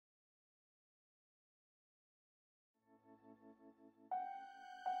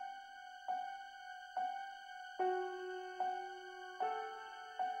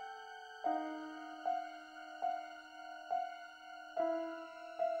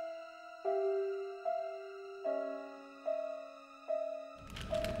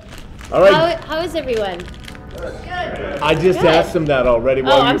All right. How is everyone? Good. I just asked them that already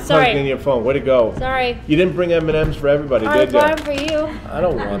while you were plugging in your phone. Way to go. Sorry. You didn't bring M&Ms for everybody, did you? I brought them for you. I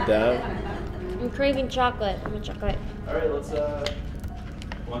don't want that. I'm craving chocolate. I'm a chocolate. All right, let's have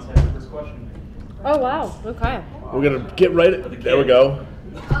the first question. Oh, wow. Okay. We're going to get right. There we go.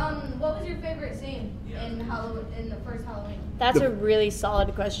 What was your favorite scene in the first Halloween? That's a really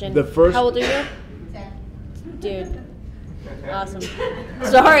solid question. The first. How old are you? 10. Dude. Awesome.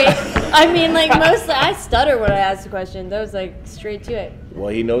 Sorry. I mean, like, mostly I stutter when I ask the question. That was like straight to it. Well,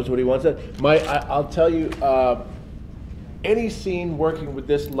 he knows what he wants. I'll tell you, any scene working with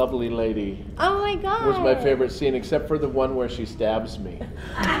this lovely lady Oh my god. was my favorite scene, except for the one where she stabs me.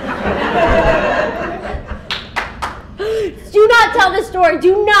 Do not tell the story.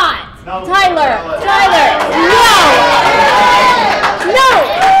 Do not. No, Tyler. no, No.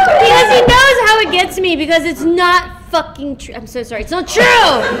 Because he knows how it gets me because it's not fucking true. I'm so sorry. It's not true.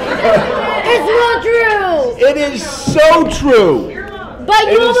 It's not true. It is so true.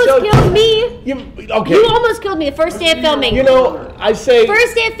 But you almost killed me. Okay. You almost killed me the first day of filming. You know, I say.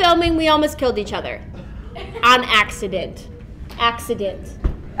 First day of filming, we almost killed each other. On accident. Accident.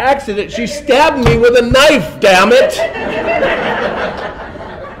 She stabbed me with a knife, damn it.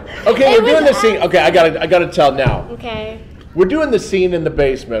 Okay, we're doing the scene. Okay, I gotta tell now. Okay. We're doing the scene in the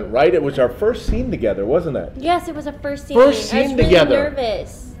basement, right? It was our first scene together, wasn't it? Yes, it was a first scene. First scene I was really together.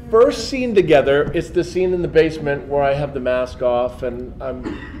 nervous. First scene together. It's the scene in the basement where I have the mask off and I'm,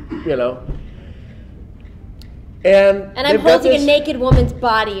 And I'm holding a naked woman's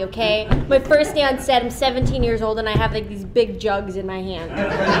body, okay? My first day on set, I'm 17 years old and I have like these big jugs in my hand.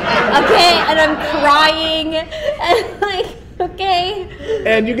 Okay? And I'm crying and like, okay.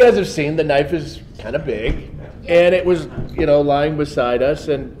 And you guys have seen the knife is kind of big. And it was, lying beside us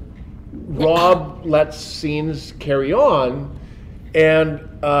and Rob lets scenes carry on. And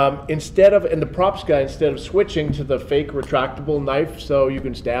the props guy, instead of switching to the fake retractable knife so you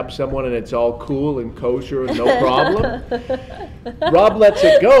can stab someone and it's all cool and kosher and no problem, Rob lets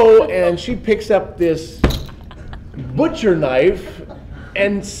it go and she picks up this butcher knife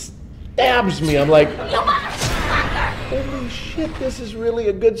and stabs me. I'm like, holy shit, this is really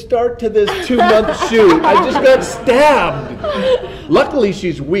a good start to this 2-month shoot. I just got stabbed. Luckily,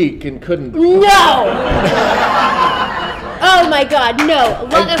 she's weak and couldn't. No! Oh my God, no!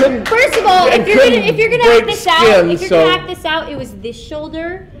 First of all, if you're gonna act this out, it was this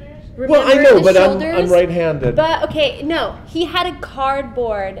shoulder. Remember well, I know, but shoulders? I'm right-handed. But okay, no, he had a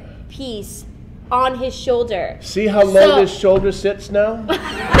cardboard piece on his shoulder. See how low this shoulder sits now?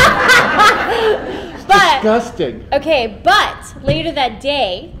 Disgusting. Okay, but later that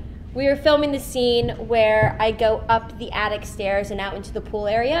day, we were filming the scene where I go up the attic stairs and out into the pool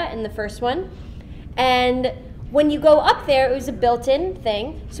area in the first one, and when you go up there, it was a built-in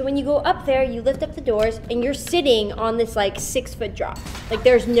thing. So when you go up there, you lift up the doors and you're sitting on this like 6-foot drop. Like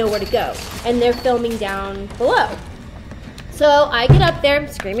there's nowhere to go. And they're filming down below. So I get up there, I'm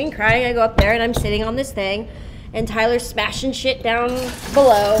screaming, crying. I go up there and I'm sitting on this thing and Tyler's smashing shit down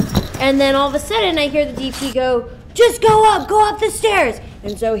below. And then all of a sudden I hear the DP go, just go up the stairs.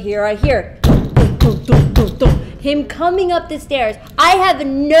 And so here I hear him coming up the stairs. I have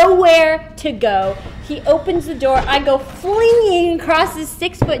nowhere to go. He opens the door. I go flinging across this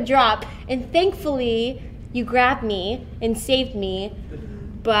 6-foot drop, and thankfully, you grabbed me and saved me.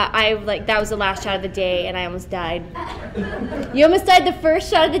 But that was the last shot of the day, and I almost died. You almost died the first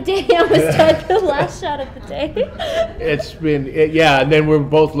shot of the day. I almost died the last shot of the day. It's been, and then we're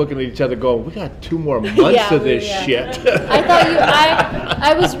both looking at each other going, we got 2 more months of this shit. I thought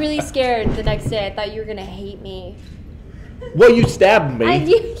I was really scared the next day. I thought you were going to hate me. Well, you stabbed me.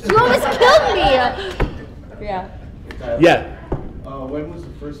 You almost killed me. Yeah. Yeah. When was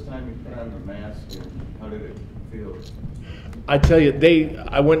the first time you put on the mask and how did it feel? I tell you,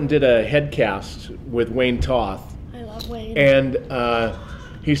 I went and did a head cast with Wayne Toth. I love Wayne. And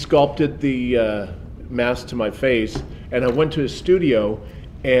he sculpted the mask to my face. And I went to his studio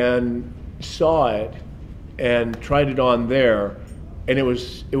and saw it and tried it on there. And it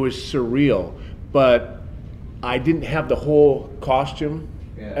was surreal. But I didn't have the whole costume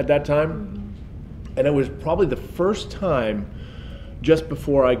at that time. Mm-hmm. And it was probably the first time just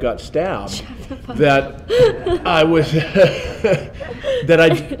before I got stabbed that I was that I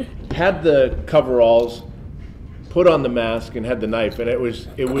had the coveralls, put on the mask, and had the knife, and it was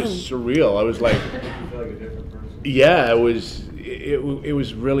surreal. I was like, You feel like a different person. Yeah, it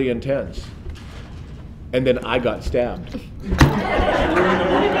was really intense. And then I got stabbed. Get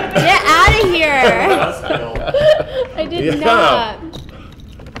out of here! I did not.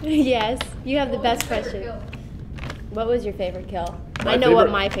 Yes, you have the best question. What was your favorite kill? I know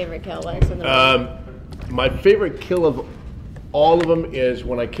what my favorite kill was. In the movie. My favorite kill of all of them is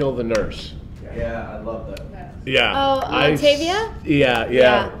when I kill the nurse. Yeah, I love that. Yeah. Oh, Octavia?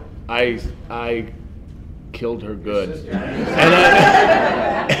 Yeah. I killed her good. And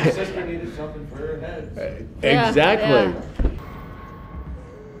My sister needed something for her head. Exactly. Yeah.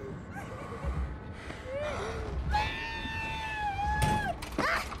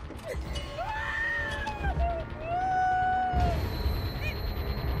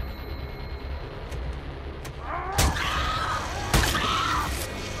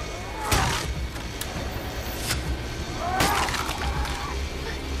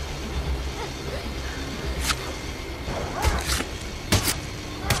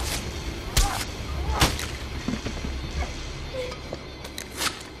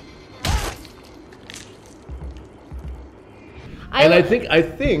 And I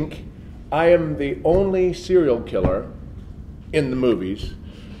think I am the only serial killer in the movies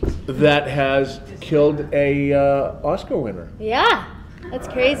that has killed a Oscar winner. Yeah, that's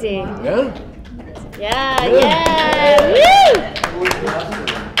crazy. Yeah. Yeah. Woo!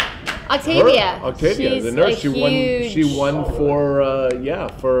 Octavia. Octavia, She's the nurse. a She won for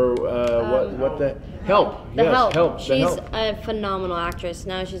what the Help. The Yes, Help. The She's Help. a phenomenal actress.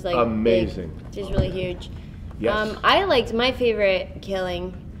 Now she's like Amazing. big. She's really huge. Yes. I liked my favorite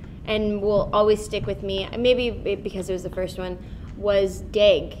killing, and will always stick with me. Maybe because it was the first one. Was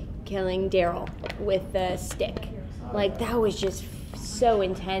Dag killing Daryl with the stick? Like that was just so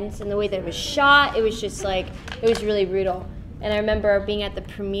intense, and the way that it was shot, it was just like it was really brutal. And I remember being at the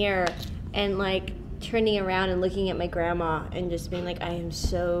premiere and like turning around and looking at my grandma and just being like, I am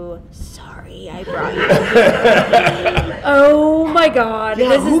so sorry I brought you here. Oh my God. Yeah,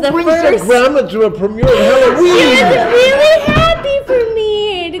 this who is the brings first. their grandma to a premiere of Halloween? She was really happy for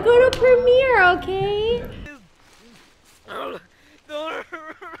me to go to premiere, okay? Don't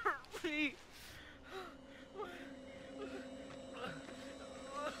hurt me.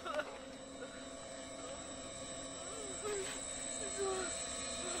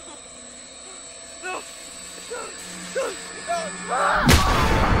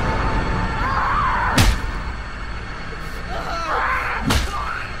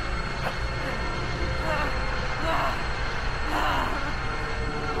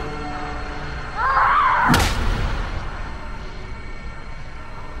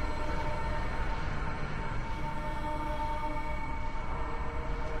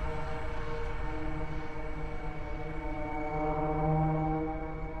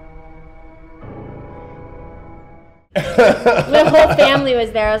 My whole family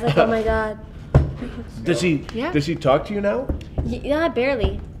was there. I was like, oh my God. Does he talk to you now? Yeah,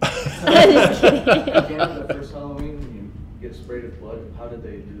 barely. I'm just kidding. Again, the first Halloween, you get sprayed with blood. How did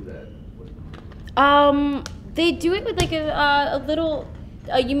they do that? They do it with like a little.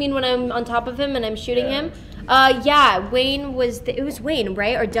 You mean when I'm on top of him and I'm shooting him? Yeah. Wayne was. It was Wayne,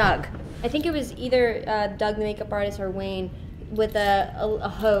 right, or Doug? I think it was either Doug, the makeup artist, or Wayne, with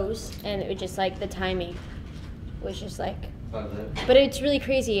a hose, and it was just like the timing was just like. But it's really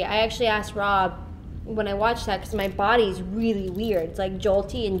crazy. I actually asked Rob when I watched that because my body's really weird. It's like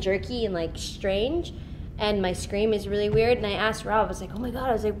jolty and jerky and like strange, and my scream is really weird. And I asked Rob, I was like, oh my God,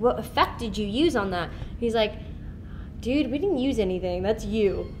 I was like, what effect did you use on that? He's like, dude, we didn't use anything. That's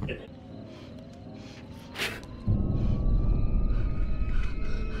you.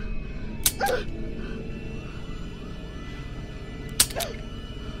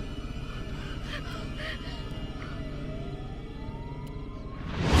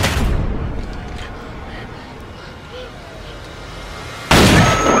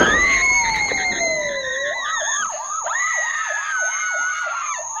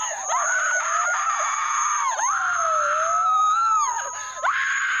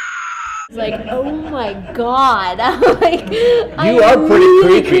 It's like, oh my God. I'm like, You are pretty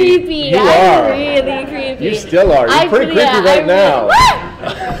really creepy. You I'm are. really creepy. You still are. You're pretty creepy right now.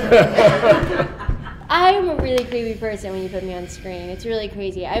 I'm a really creepy person when you put me on screen. It's really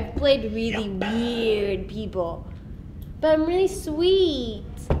crazy. I've played really weird people, but I'm really sweet.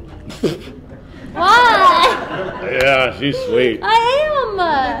 What? Yeah, she's sweet.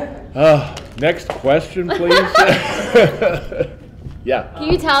 I am. Next question, please. Yeah.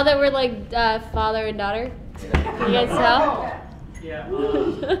 Can you tell that we're like father and daughter? Can you guys tell? Yeah.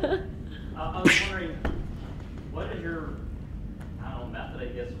 I was wondering, what is your, I don't know, method, I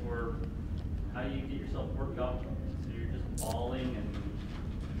guess, for how you get yourself worked up? So you're just bawling and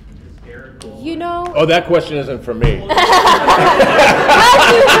hysterical? You know. Oh, that question isn't for me. How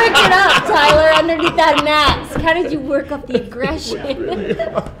did you work it up, Tyler, underneath that mask? How did you work up the aggression? It's easy to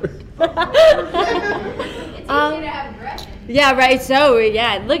have aggression. Yeah, right. So,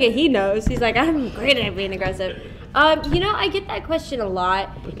 yeah, look at, he knows. He's like, I'm great at being aggressive. I get that question a lot,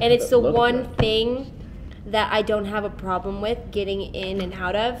 and it's the one thing that I don't have a problem with getting in and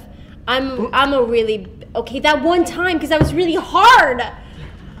out of. I'm a really, okay, that one time, because that was really hard.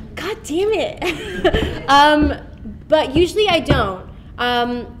 God damn it. But usually I don't.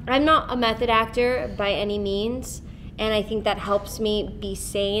 I'm not a method actor by any means, and I think that helps me be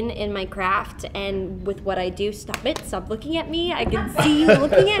sane in my craft and with what I do. Stop it. Stop looking at me. I can see you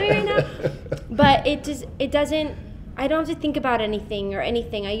looking at me right now. But it doesn't, I don't have to think about anything or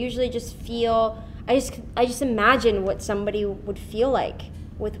anything. I usually just feel, I just imagine what somebody would feel like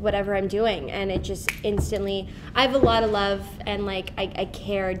with whatever I'm doing, and it just instantly, I have a lot of love, and like I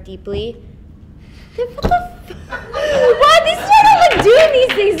care deeply. What the Why? This is why I don't like doing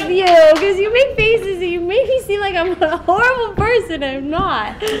these things with you, because you make faces and you make me seem like I'm a horrible person. I'm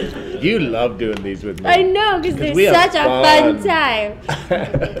not. You love doing these with me. I know, because they're such a fun time.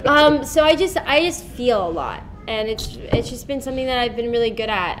 So I just feel a lot, and it's just been something that I've been really good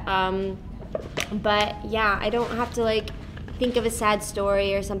at. But yeah, I don't have to like think of a sad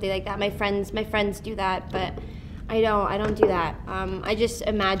story or something like that. My friends do that, but I don't do that. I just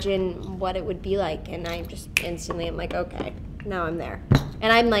imagine what it would be like, and I just instantly am like, okay, now I'm there.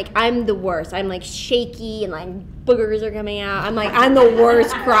 And I'm the worst. I'm like shaky, and like boogers are coming out. I'm the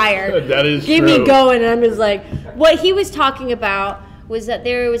worst crier. That is Get true. me going, and I'm just like, what he was talking about was that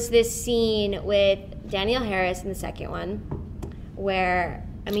there was this scene with Danielle Harris in the second one, where,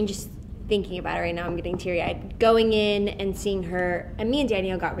 just thinking about it right now, I'm getting teary-eyed. Going in and seeing her, and me and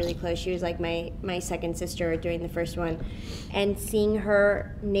Danielle got really close. She was like my second sister during the first one, and seeing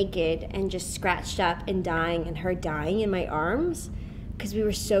her naked and just scratched up and dying, and her dying in my arms because we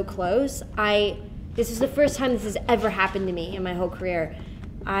were so close. This is the first time this has ever happened to me in my whole career.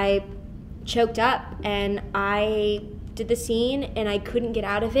 I choked up, and I did the scene, and I couldn't get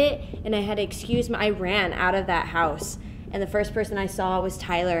out of it, and I had to excuse me. I ran out of that house. And the first person I saw was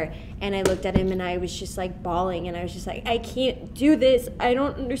Tyler, and I looked at him, and I was just like bawling, and I was just like, I can't do this, I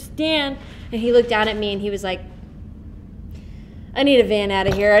don't understand. And he looked down at me, and he was like, I need a van out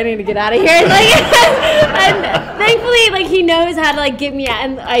of here, I need to get out of here. And, and thankfully, like, he knows how to like get me out,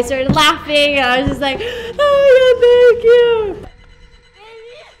 and I started laughing, and I was just like, oh yeah, thank you.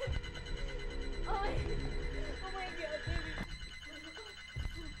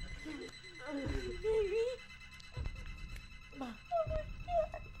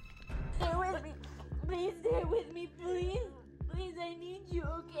 Stay with me, please. Please, I need you,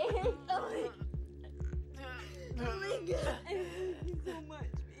 okay? Oh my God. I love you so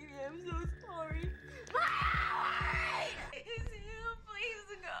much, baby. I'm so sorry. Please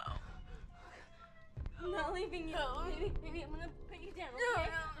go. I'm not leaving you. No. Baby, I'm gonna put you down, okay? No.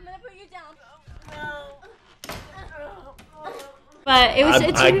 I'm gonna put you down. No. But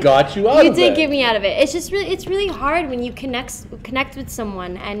I got you out of it. You did get me out of it. It's really hard when you connect with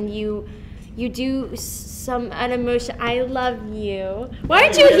someone, and you do an emotion. I love you. Why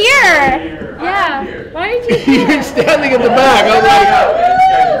aren't you here? Yeah. Why aren't you here? You're standing in the back. I was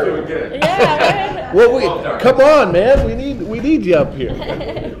like, yeah. well, come on, man. We need you up here.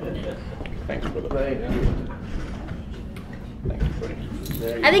 Thanks for the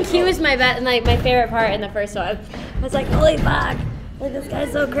I think he was my favorite part in the first one. I was like, holy fuck, like this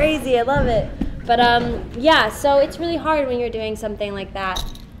guy's so crazy. I love it. But yeah. So it's really hard when you're doing something like that.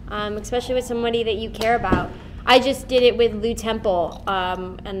 Especially with somebody that you care about. I just did it with Lou Temple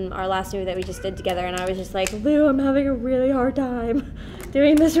and our last movie that we just did together, and I was just like, Lou, I'm having a really hard time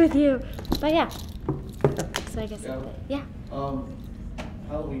doing this with you. But yeah. So I guess yeah.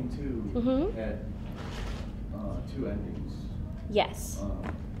 Halloween 2 had 2 endings. Yes.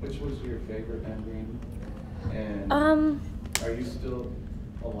 Which was your favorite ending? And are you still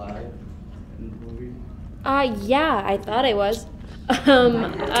alive in the movie? Yeah, I thought I was.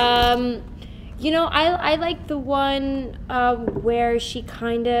 I like the one where she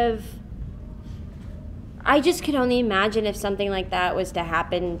kind of, I just could only imagine if something like that was to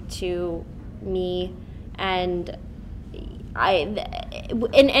happen to me, and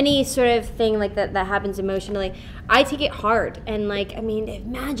in any sort of thing like that happens emotionally, I take it hard, and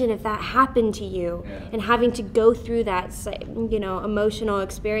imagine if that happened to you, and having to go through that, emotional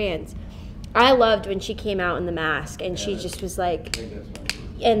experience. I loved when she came out in the mask, and she just was like,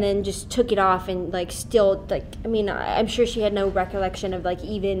 and then just took it off, and I'm sure she had no recollection of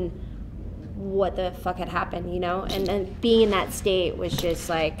even what the fuck had happened, and being in that state was just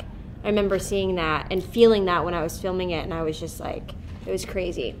like, I remember seeing that and feeling that when I was filming it, and I was just like, it was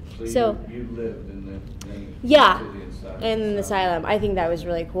crazy. So you lived in the yeah. to the inside. in the asylum. I think that was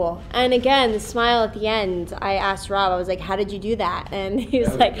really cool. And again, the smile at the end, I asked Rob, I was like, how did you do that? And he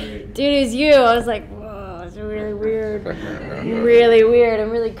was like, dude, it was you. I was like, whoa, it's really weird. Really weird. I'm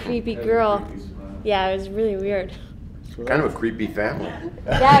a really creepy girl. Yeah, it was really weird. Kind of a creepy family.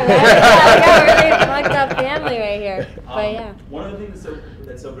 Yeah, right? Yeah, really fucked up family right here. But yeah. One of the things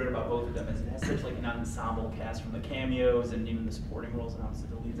that's so great about both of them is it has such like an ensemble cast from the cameos and even the supporting roles and obviously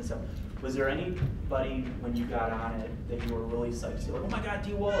the leads and stuff. Was there anybody when you got on it that you were really psyched to see, like, oh my God,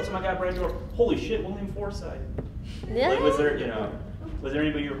 Dee Wallace, oh my God, Brad Dourif, holy shit, William Forsythe? Yeah. Like, was there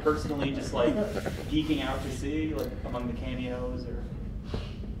anybody you were personally just like geeking out to see, like among the cameos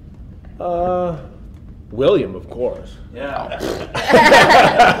or? William, of course. Yeah.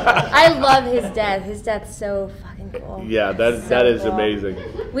 I love his death. His death's so fucking cool. Yeah, that is cool. amazing.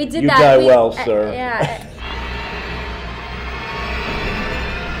 We did you that. Die well, sir. Yeah.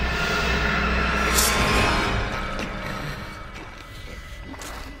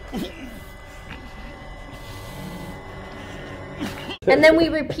 And then we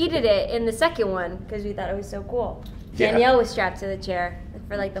repeated it in the second one because we thought it was so cool. Yeah. Danielle was strapped to the chair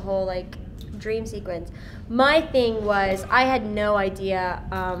for like the whole like dream sequence. My thing was I had no idea.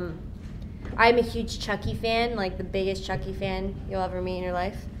 I'm a huge Chucky fan, like the biggest Chucky fan you'll ever meet in your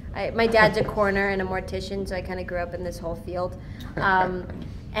life. My dad's a coroner and a mortician, so I kind of grew up in this whole field.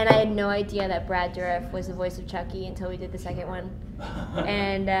 And I had no idea that Brad Dourif was the voice of Chucky until we did the second one.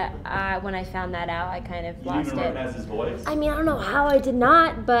 And when I found that out, I kind of You lost even it. recognize his voice? I mean, I don't know how I did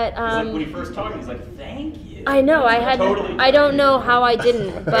not, but Like when he first talked, he's like, "Thank you." I know I had. Totally. I don't know how I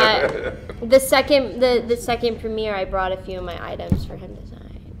didn't, but the second premiere, I brought a few of my items for him to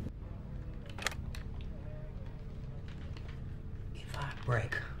sign. If I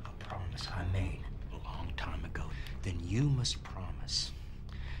break a promise I made a long time ago, then you must promise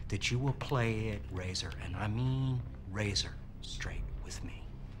that you will play it razor, and I mean razor straight with me.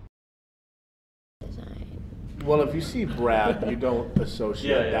 Well, if you see Brad, you don't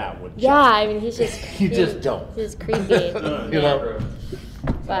associate that with Chucky. Yeah, I mean he's just You just don't. He's creepy. You know?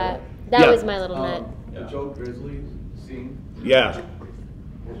 But that was my little nut. The Joe Grizzly scene. Yeah.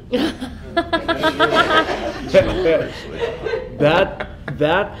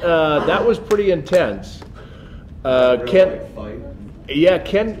 that was pretty intense. Ken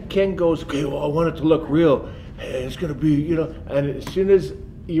goes, okay, well, I want it to look real. Hey, it's gonna be, you know. And as soon as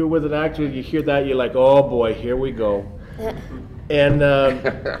you're with an actor, you hear that, you're like, oh boy, here we go. And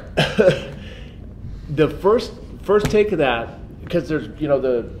the first take of that, because there's, you know,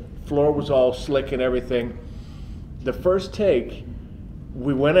 the floor was all slick and everything. The first take,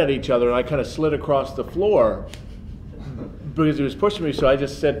 we went at each other, and I kind of slid across the floor because he was pushing me. So I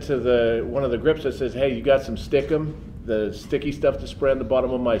just said to one of the grips that says, "Hey, you got some stickum, the sticky stuff to spray on the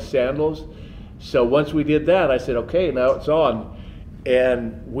bottom of my sandals?" So once we did that, I said, "Okay, now it's on,"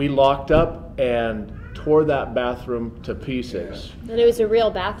 and we locked up and tore that bathroom to pieces. And it was a real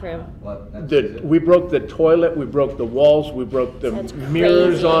bathroom. We broke the toilet, we broke the walls, we broke the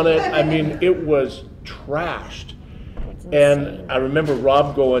mirrors on it. I mean, it was trashed. And I remember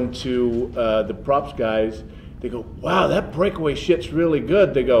Rob going to the props guys. They go, "Wow, that breakaway shit's really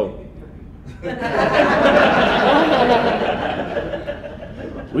good." They go,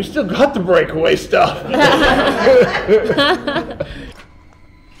 "We still got the breakaway stuff."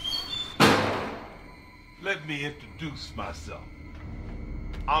 Let me introduce myself.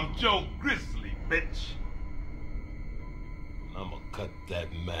 I'm Joe Grizzly, bitch. I'm gonna cut that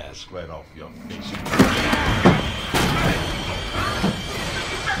mask right off your face.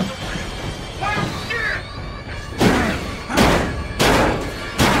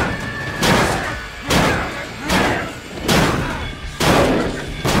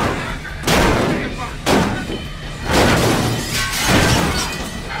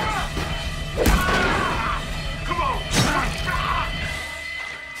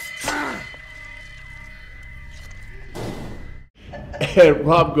 And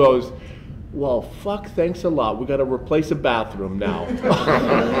Rob goes, "Well, fuck, thanks a lot. We got to replace a bathroom now."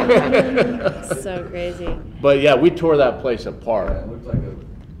 So crazy. But yeah, we tore that place apart. Yeah, it looked like a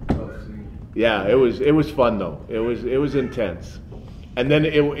tough scene. Yeah, it was fun though. It was intense. And then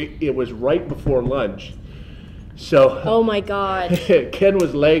it was right before lunch. So Oh my God. Ken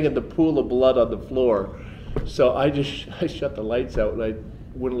was laying in the pool of blood on the floor. So I shut the lights out and I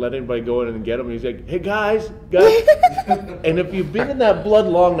wouldn't let anybody go in and get him. He's like, "Hey guys." And if you've been in that blood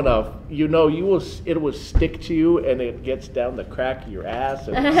long enough, you know it will stick to you and it gets down the crack of your ass.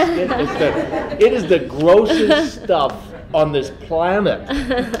 And it is the grossest stuff on this planet.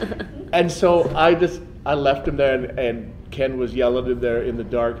 And so I left him there and Ken was yelling in there in the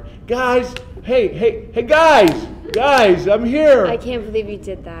dark, guys, hey, guys, I'm here. I can't believe you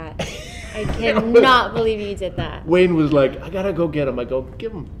did that. I cannot believe you did that. Wayne was like, I gotta go get him. I go,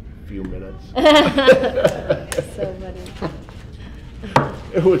 give him a few minutes. So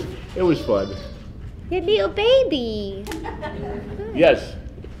funny. It was fun. Your little baby. Yes.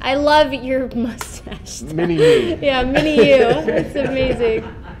 I love your mustache. Mini me. Yeah, mini you. That's amazing.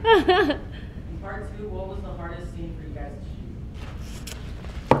 Part 2, what was the hardest scene for you guys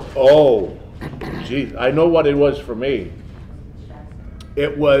to shoot? Oh, geez, I know what it was for me.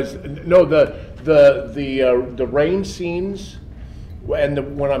 It was the rain scenes,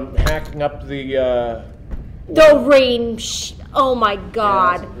 and when I'm hacking up the rain. Oh my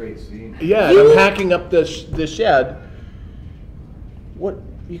God. Yeah, that's a great scene. Yeah, and I'm hacking up the shed. What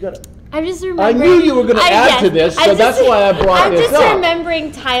you got? I'm just remembering. I knew you were going to add to this, so that's why I brought this up. I'm just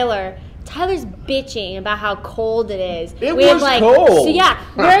remembering Tyler. Tyler's bitching about how cold it is. It was cold. So yeah,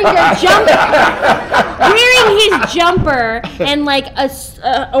 wearing his jumper and like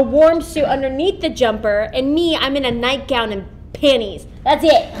a warm suit underneath the jumper, and me, I'm in a nightgown and panties. That's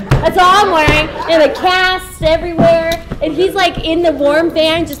it. That's all I'm wearing, and the casts everywhere. And he's like in the warm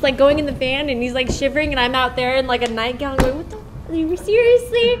fan, just like going in the fan, and he's like shivering, and I'm out there in like a nightgown going, what the? Are you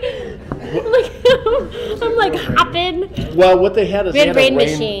seriously? I'm like hopping. Well, what they had is they had rain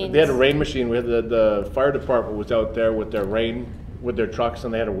machines. They had a rain machine. We had the fire department was out there with their trucks,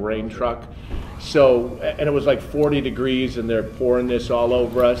 and they had a rain truck. So, and it was like 40 degrees, and they're pouring this all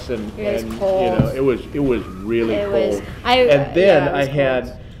over us, and cold. You know, it was really cold. I had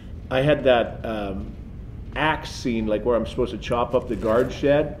that axe scene, like where I'm supposed to chop up the guard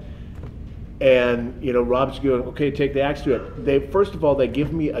shed. And, you know, Rob's going, okay, take the axe to it. First of all, they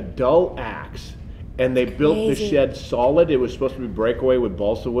give me a dull axe, and they built the shed solid. It was supposed to be breakaway with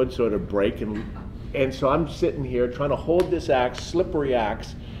balsa wood, so it'd break. And so I'm sitting here trying to hold this axe, slippery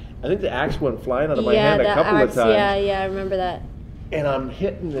axe. I think the axe went flying out of my hand a couple of times. Yeah, I remember that. And I'm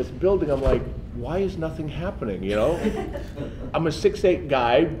hitting this building. I'm like, why is nothing happening, you know? I'm a 6'8"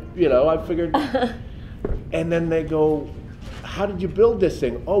 guy, you know, I figured. And then they go, how did you build this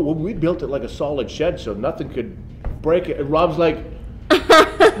thing? Oh, well, we built it like a solid shed so nothing could break it. And Rob's like,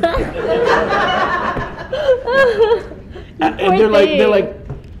 and they're like,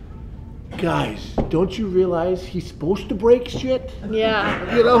 guys, don't you realize he's supposed to break shit?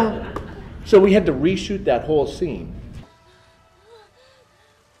 Yeah. You know? So we had to reshoot that whole scene.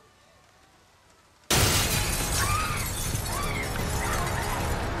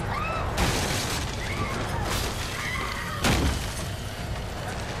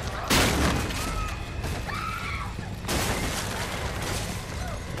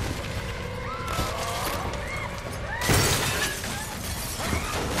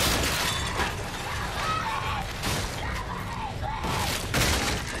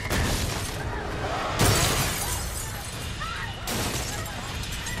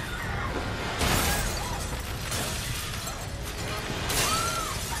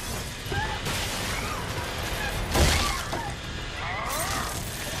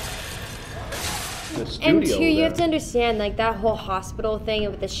 And two, you have to understand, like that whole hospital thing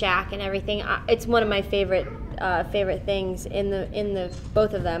with the shack and everything. It's one of my favorite things in the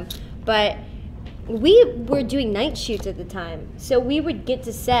both of them. But we were doing night shoots at the time, so we would get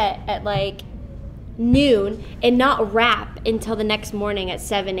to set at like noon and not wrap until the next morning at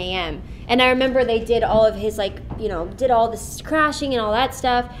 7 a.m. And I remember they did all of his did all this crashing and all that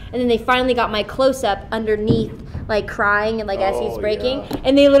stuff, and then they finally got my close up underneath, like crying and like as he's breaking,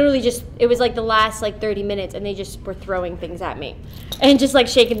 and they literally it was like the last like 30 minutes, and they just were throwing things at me and just like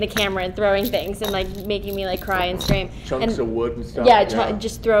shaking the camera and throwing things and like making me like cry and scream. Chunks of wood and stuff. Yeah,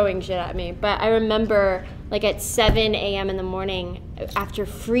 just throwing shit at me. But I remember like at 7 a.m. in the morning after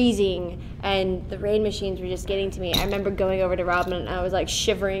freezing and the rain machines were just getting to me, I remember going over to Robin and I was like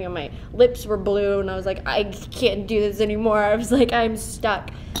shivering and my lips were blue and I was like, I can't do this anymore. I was like, I'm stuck.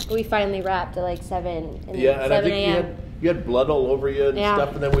 But we finally wrapped at like 7 a.m. You had blood all over you and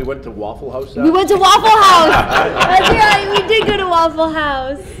stuff, and then we went to Waffle House. We went to Waffle House! That's right, we did go to Waffle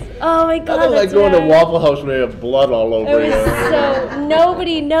House. Oh my God, nothing like going to Waffle House when you have blood all over you. It was so,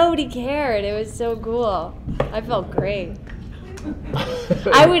 nobody cared. It was so cool. I felt great.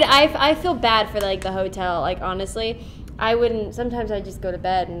 I feel bad for like the hotel, like honestly. I wouldn't, sometimes I'd just go to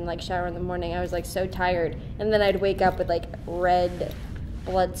bed and like shower in the morning. I was like so tired. And then I'd wake up with like red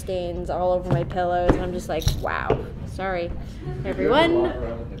blood stains all over my pillows. And I'm just like, wow. Sorry, everyone. Did you ever walk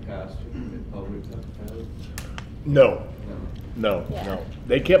around with the costume in public sometimes? No.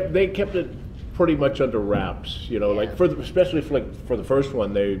 They kept it pretty much under wraps, you know. Like especially for the first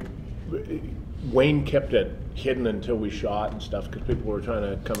one, Wayne kept it hidden until we shot and stuff because people were trying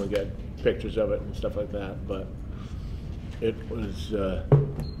to come and get pictures of it and stuff like that. But it was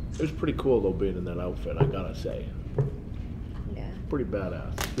pretty cool though being in that outfit. I gotta say. Yeah. Pretty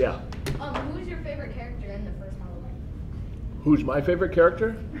badass. Yeah. Who was your favorite character in the first Halloween? Who's my favorite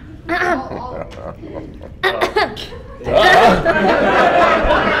character? All of them.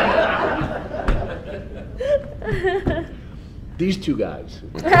 These two guys.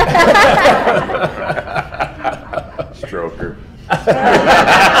 Stroker.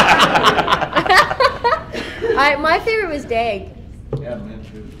 My favorite was Dag. Yeah, man,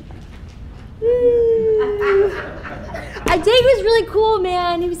 too. Dag was really cool,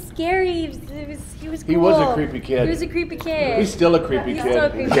 man. He was scary. He was cool. He was a creepy kid. He was a creepy kid. He's still a creepy He's kid. still a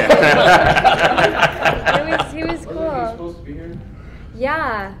creepy kid. He was cool. Wasn't he supposed to be here?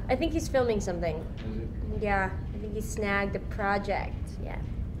 Yeah, I think he's filming something. Is it? Yeah, I think he snagged a project. Yeah,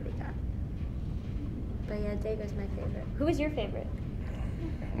 pretty tough. But yeah, Dag was my favorite. Who was your favorite?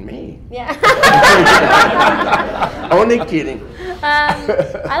 Me. Yeah. Only kidding.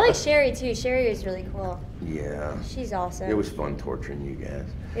 I like Sherry too. Sherry was really cool. Yeah. She's awesome. It was fun torturing you guys.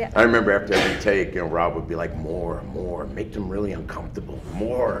 Yeah. I remember after every take, Rob would be like, more, make them really uncomfortable,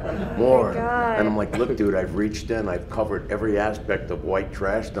 more. God. And I'm like, look, dude, I've reached in, I've covered every aspect of white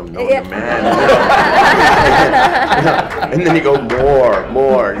trashdom known Yeah. to man. And then you go,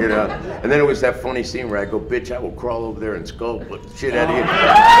 more, And then it was that funny scene where I go, bitch, I will crawl over there and skull the shit out of you.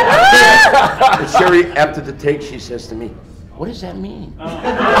 And Sherry, after the take, she says to me, what does that mean? Oh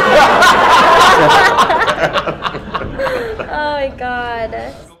my God.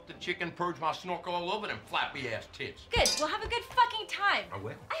 Soak the chicken, purge my snorkel all over them flappy ass tits. Good, we'll have a good fucking time. I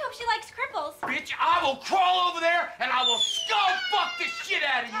will. I hope she likes cripples. Bitch, I will crawl over there and I will skull fuck the shit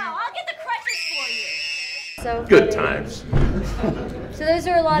out of you. Oh, I'll get the crutches for you. So Good funny. times. So those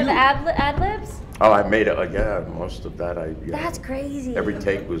are a lot of ad libs? Oh, I made it. Yeah, most of that. That's crazy. Every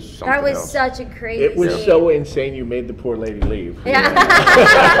take was something That was else. such a crazy. It was so insane you made the poor lady leave. Yeah.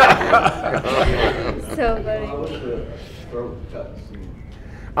 So How funny. was the throat cut scene?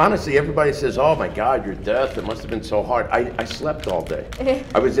 Honestly, everybody says, "Oh my God, your death! It must have been so hard." I slept all day.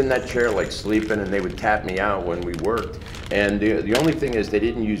 I was in that chair like sleeping, and they would tap me out when we worked. And the only thing is, they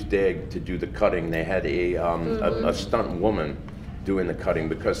didn't use Dag to do the cutting. They had a stunt woman doing the cutting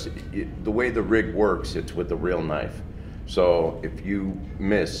because the way the rig works, it's with a real knife. So if you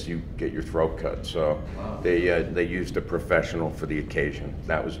miss, you get your throat cut. So they used a professional for the occasion.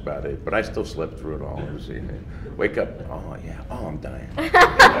 That was about it. But I still slept through it all. It was, wake up. Oh yeah. Oh, I'm dying.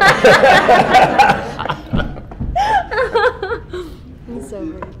 So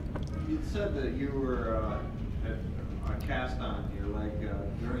funny. You said that you were a cast on here, like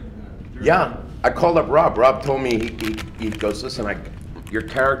during. Yeah, I called up Rob. Rob told me, he goes, listen, your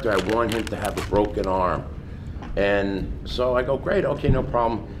character, I want him to have a broken arm. And so I go, great, okay, no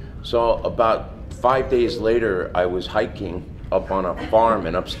problem. So about 5 days later, I was hiking up on a farm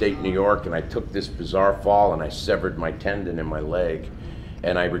in upstate New York, and I took this bizarre fall, and I severed my tendon in my leg,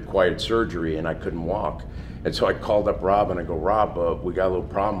 and I required surgery, and I couldn't walk. And so I called up Rob, and I go, Rob, we got a little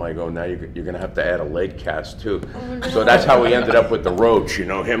problem. I go, now you're going to have to add a leg cast, too. Oh, no. So that's how we ended up with the Roach,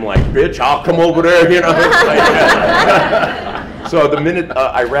 him like, bitch, I'll come over there, So the minute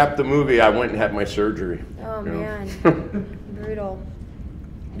I wrapped the movie, I went and had my surgery. Oh, man. Brutal.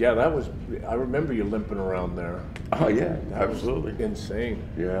 Yeah, I remember you limping around there. Oh, yeah, absolutely. Insane.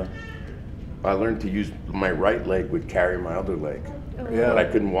 Yeah. I learned to use my right leg would carry my other leg. Oh. Yeah. But I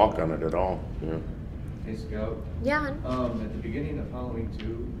couldn't walk on it at all. Yeah. Hey, Scout. Yeah. At the beginning of Halloween 2,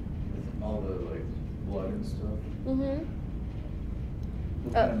 with all the blood and stuff. Mm-hmm.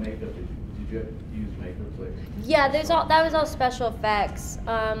 What kind of makeup did you use makeup Yeah, that was all special effects.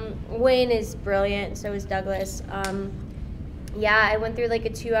 Wayne is brilliant, so is Douglas. Yeah, I went through like a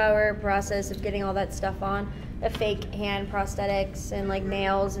 2-hour process of getting all that stuff on, the fake hand prosthetics and like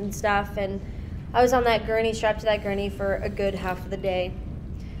nails and stuff, and I was on that gurney, strapped to that gurney for a good half of the day.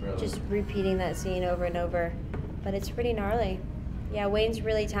 Really? Just repeating that scene over and over. But it's pretty gnarly. Yeah, Wayne's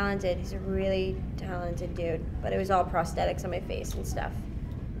really talented. He's a really talented dude. But it was all prosthetics on my face and stuff.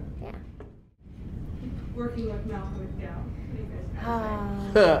 Yeah. Working with Malcolm McDowell.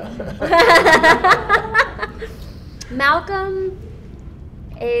 Malcolm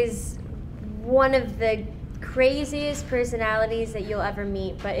is one of the craziest personalities that you'll ever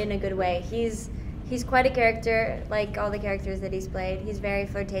meet, but in a good way. He's quite a character, like all the characters that he's played. He's very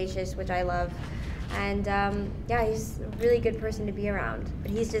flirtatious, which I love. And yeah, he's a really good person to be around.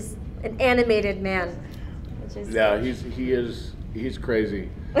 But he's just an animated man. Which is Yeah, he's crazy.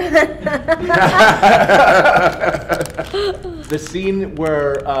 The scene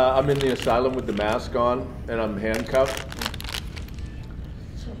where I'm in the asylum with the mask on and I'm handcuffed.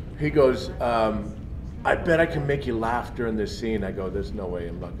 He goes, I bet I can make you laugh during this scene. I go, there's no way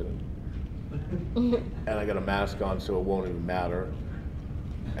I'm not gonna. And I got a mask on so it won't even matter.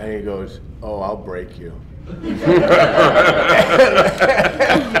 And he goes, oh, I'll break you.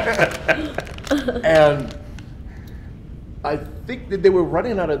 And I think that they were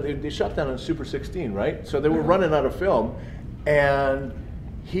running out of, they shot down on Super 16, right? So they were running out of film, and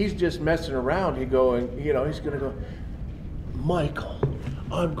he's just messing around. He's gonna go, Michael,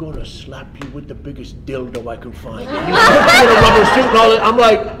 I'm gonna slap you with the biggest dildo I can find. You put a rubber suit and all that. I'm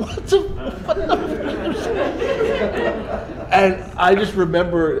like, what the? And I just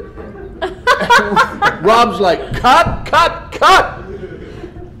remember Rob's like, cut, cut, cut.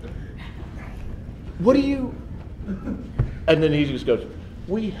 What do you? And then he just goes,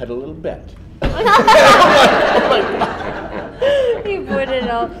 we had a little bet. He put it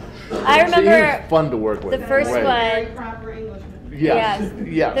all. I remember. He was fun to work with. The first one. Yes.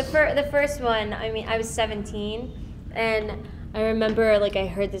 Yes. The first one. I mean, I was 17, and I remember like I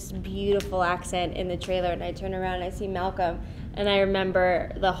heard this beautiful accent in the trailer, and I turn around and I see Malcolm, and I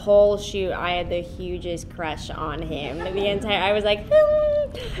remember the whole shoot. I had the hugest crush on him. I was like,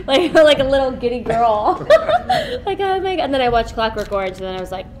 like a little giddy girl, like oh my god. And then I watched Clockwork Orange, and then I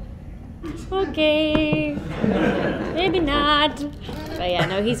was like, okay, maybe not. But yeah,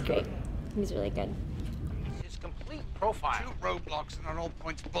 no, he's great. He's really good. His complete profile. 2 roadblocks in an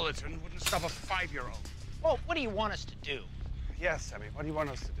all-points bulletin wouldn't stop a 5-year-old. Well, what do you want us to do? Yes, Sammy, what do you want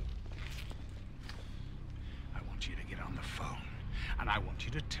us to do? I want you to get on the phone, and I want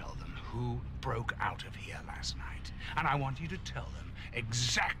you to tell them who broke out of here last night. And I want you to tell them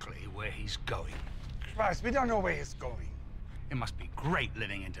exactly where he's going. Christ, we don't know where he's going. It must be great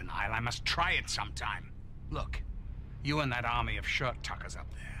living in denial. I must try it sometime. Look, you and that army of shirt tuckers up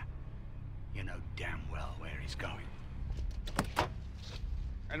there, you know damn well where he's going.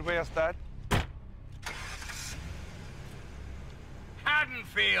 And where's that?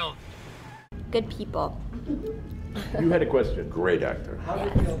 Haddonfield! Good people. You had a question. Great actor. How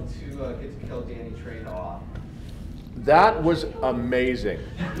did it feel to get to kill Danny Trejo off? That was amazing.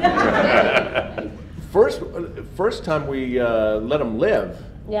 First time we let him live.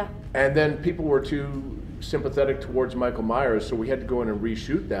 Yeah. And then people were too sympathetic towards Michael Myers, so we had to go in and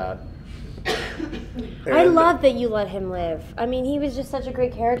reshoot that. I love that you let him live. I mean, he was just such a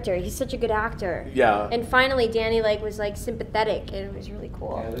great character. He's such a good actor. Yeah. And finally, Danny was sympathetic, and it was really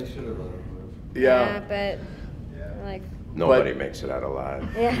cool. Yeah, they should have let him live. Yeah. But like. Nobody makes it out alive.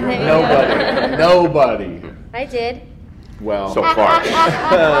 Yeah. Nobody. I did. Well. So far.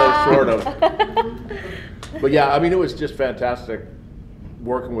 Sort of. But yeah, I mean, it was just fantastic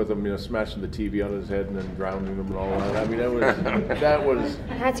working with him, smashing the TV on his head and then drowning him and all that. I mean, that was.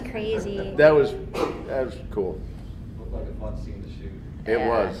 That's crazy. That was cool. Looked like a fun scene to shoot. It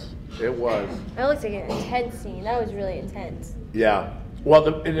was. That looks like an intense scene. That was really intense. Yeah.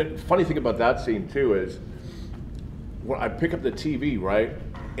 Well, and the funny thing about that scene too is when I pick up the TV, right,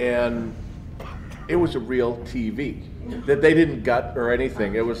 and it was a real TV that they didn't gut or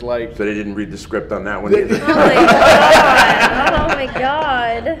anything. It was like. So they didn't read the script on that one either. Oh my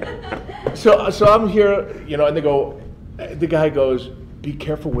god. So I'm here, and they go, the guy goes, be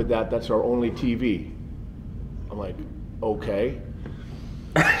careful with that. That's our only TV. I'm like, okay.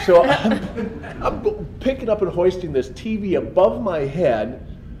 So I'm picking up and hoisting this TV above my head,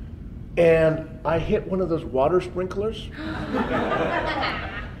 and I hit one of those water sprinklers.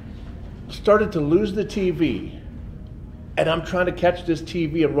 Started to lose the TV, and I'm trying to catch this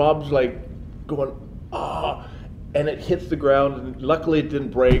TV, and Rob's like going, ah, and it hits the ground, and luckily it didn't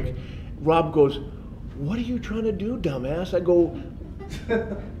break. Rob goes, what are you trying to do, dumbass? I go,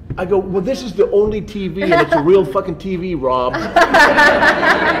 well, this is the only TV, and it's a real fucking TV, Rob.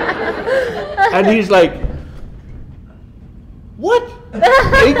 And he's like, what?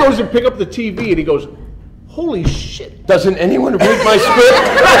 And he goes to pick up the TV, and he goes, holy shit. Doesn't anyone read my script?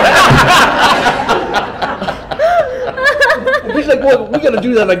 He's like, well, we got to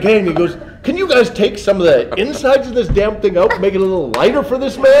do that again. He goes, can you guys take some of the insides of this damn thing out and make it a little lighter for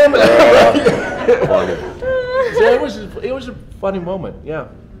this man? So it was a funny moment, yeah.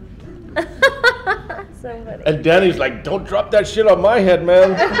 So funny. And Danny's like, don't drop that shit on my head,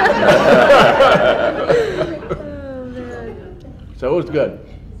 man. Oh, man. So it was good.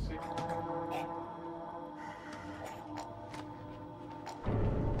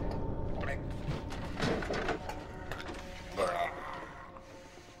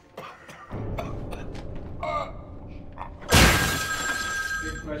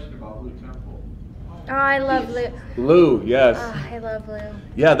 question about Lou Temple. Oh, I love Lou. Lou, yes. Oh, I love Lou.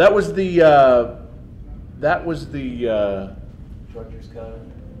 Yeah, that was the Director's cut.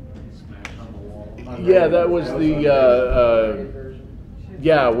 Smash on the wall. yeah, that was the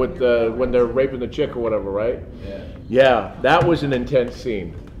yeah, with the when they're raping the chick or whatever, right? Yeah. Yeah, that was an intense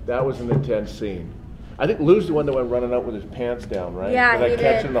scene. That was an intense scene. I think Lou's the one that went running out with his pants down, right? Yeah, Did I he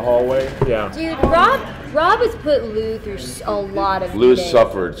catch did. in the hallway? Yeah. Dude, Rob has put Lou through a lot of Lou things.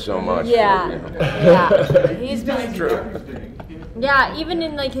 suffered so much. Yeah, yeah. He's been True. Yeah, even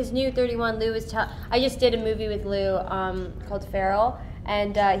in like his new 31, Lou was I just did a movie with Lou called Feral,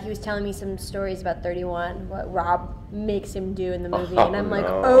 and he was telling me some stories about 31, what Rob makes him do in the movie, and I'm like,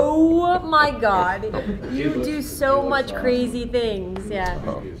 oh my god, you do so much crazy things. Yeah,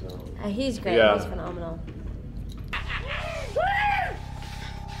 he's great. Yeah. He's phenomenal.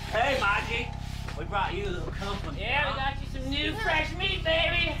 Hey, Margie. We brought you a little company. Yeah, we got you some new fresh meat,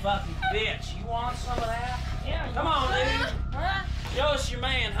 baby. Fucking bitch. You want some of that? Yeah. Come on, dude. Huh? Show us your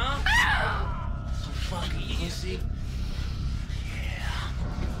man, huh? Some fucking pussy. Yeah.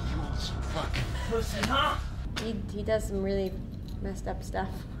 You want some fucking pussy, huh? He does some really messed up stuff.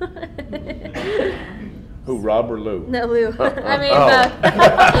 Who, Rob or Lou? No, Lou. I mean,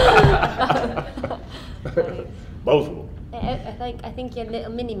 both of them. I think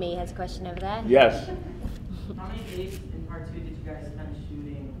Mini Me has a question over there. Yes. How many days in part 2 did you guys spend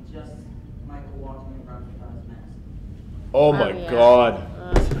shooting just Michael walking around without his mask? Oh my God.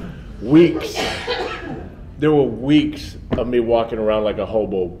 Weeks. There were weeks of me walking around like a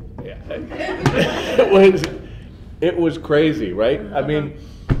hobo. It was crazy, right? I mean,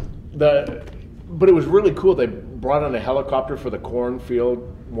 but it was really cool. They brought on a helicopter for the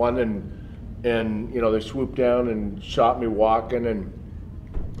cornfield one, and you know, they swooped down and shot me walking, and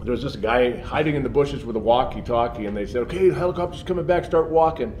there was this guy hiding in the bushes with a walkie-talkie, and they said, okay, the helicopter's coming back, start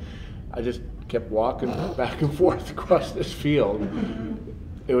walking. I just kept walking back and forth across this field.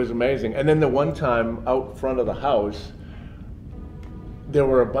 It was amazing. And then the one time out front of the house, there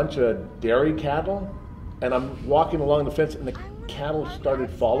were a bunch of dairy cattle, and I'm walking along the fence, and the cattle started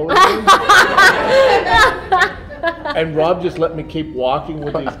following me. And Rob just let me keep walking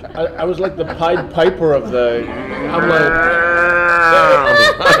with these. I was like the Pied Piper of the. I'm like.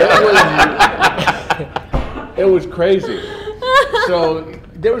 It was crazy. So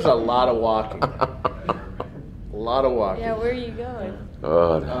there was a lot of walking. A lot of walking. Yeah, where are you going?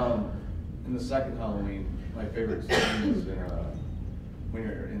 In the second Halloween, my favorite scene is when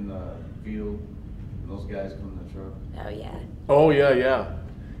you're in the field and those guys come in the truck. Oh yeah. Oh yeah, yeah.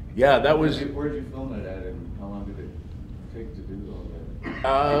 Yeah, that was. Where'd you film it at, and how long did it take to do all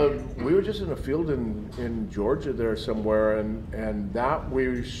that? We were just in a field in Georgia there somewhere, and that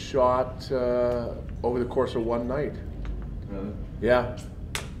we shot over the course of one night. Really? Yeah.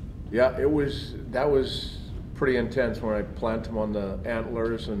 Yeah, that was pretty intense when I planted them on the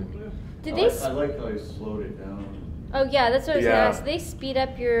antlers and. Did they? I like how they slowed it down. Oh yeah, that's what I was Yeah. gonna ask. Did they speed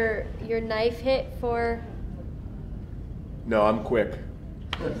up your knife hit for? No, I'm quick.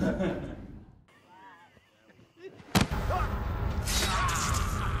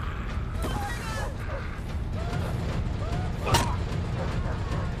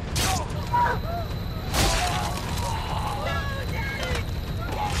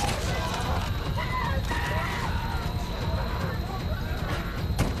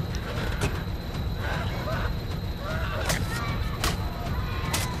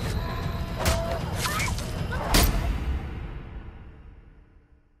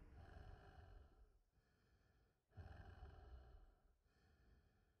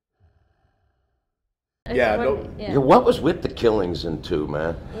 Yeah, Yeah, what was with the killings in 2,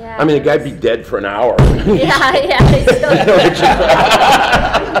 man? Yeah, I mean, the guy'd be dead for an hour. Yeah.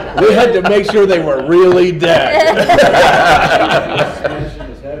 We had to make sure they were really dead.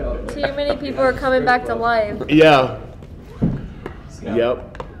 Too many people are coming back to life. Yeah. Yeah.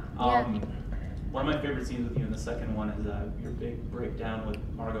 Yep. One of my favorite scenes with you in the second one is your big breakdown with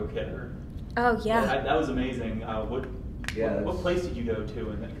Margot Kidder. Oh yeah. That was amazing. What place did you go to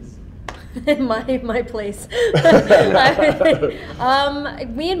in that? my place.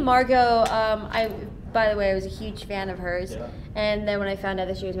 Me and Margot, by the way, I was a huge fan of hers. Yeah. And then when I found out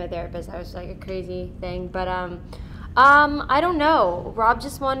that she was my therapist, I was like a crazy thing. But I don't know. Rob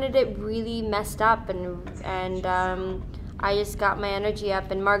just wanted it really messed up, and I just got my energy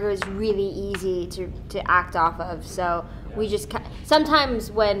up. And Margot is really easy to act off of. So we just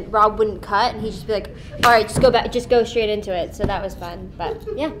sometimes when Rob wouldn't cut, and he'd just be like, "All right, just go straight into it." So that was fun. But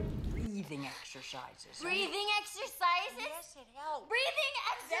yeah. Breathing exercises. Breathing exercises? Yes, it helps. Breathing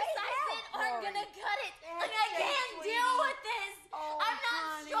exercises aren't gonna cut it. Like, I can't deal with this. I'm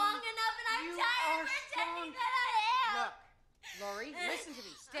not strong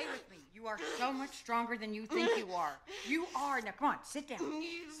are so much stronger than you think you are. You are. Now, come on, sit down.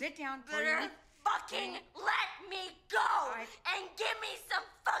 Sit down. Better fucking let me go and give me some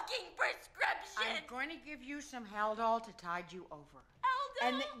fucking prescription. I'm going to give you some Haldol to tide you over. Haldol?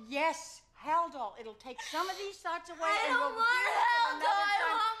 And yes, Haldol. It'll take some of these thoughts away. I and don't we'll want do it Haldol. another I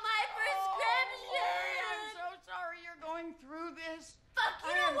time. want my prescription. Oh, I'm so sorry you're going through this. Fuck,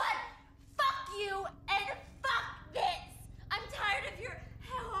 you know what? Fuck you and fuck this. I'm tired of your,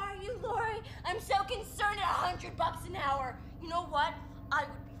 how are you, Lori? I'm so concerned at $100 an hour. You know what? I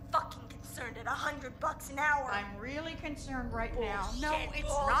would be fucking concerned at $100 an hour. I'm really concerned right now. Bullshit, No, it's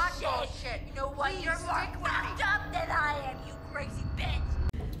not bullshit. You know what? Please You're more stick with fucked me. up than I am, you crazy bitch.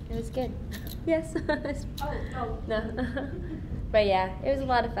 It was good. Yes. Oh. No. But yeah, it was a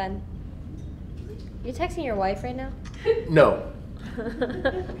lot of fun. You're texting your wife right now? No.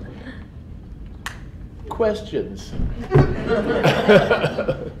 Questions?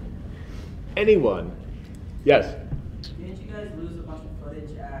 Anyone? Yes. Didn't you guys lose a bunch of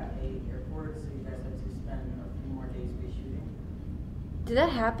footage at a airport, so you guys had to spend a few more days reshooting? Did that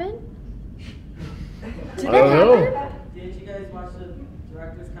happen? Did I that don't happen? know. Didn't you guys watch the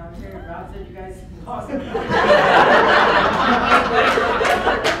director's commentary? Rob said you guys lost.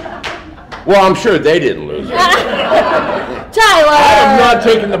 Well, I'm sure they didn't lose it. Tyler! I am not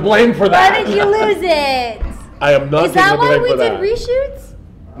taking the blame for that. Why did you lose it? I am not Is taking that the why blame we for did that. reshoots?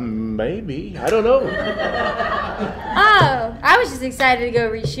 Maybe. I don't know. Oh, I was just excited to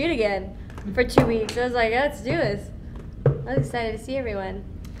go reshoot again for 2 weeks. I was like, let's do this. I was excited to see everyone.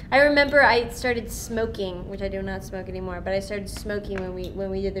 I remember I started smoking, which I do not smoke anymore, but I started smoking when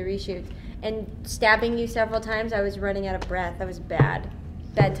we did the reshoots. And stabbing you several times, I was running out of breath. That was bad.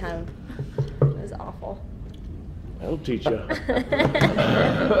 Bad time. It was awful. I'll teach you. See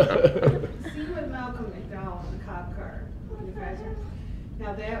with Malcolm McDowell in the cop car. You guys are,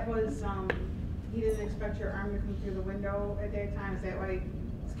 now that was, he didn't expect your arm to come through the window at that time. Is that why he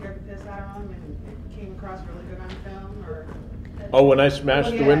scared the piss out of him and it came across really good on film? Or? Oh, when I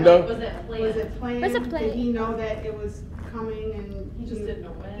smashed the window? Was it planned? Was it planned? Was it planned? Did he know that it was coming and he just didn't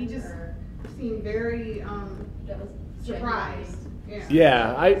know when? He just seemed very surprised.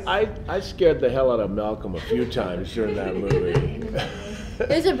 Yeah, I scared the hell out of Malcolm a few times during that movie. It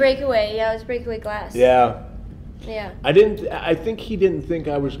was a breakaway. Yeah, it was breakaway glass. Yeah. Yeah. I think he didn't think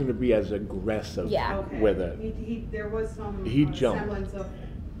I was going to be as aggressive with it. There was some He jumped. semblance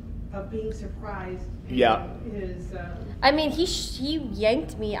of being surprised. Yeah. His, I mean, he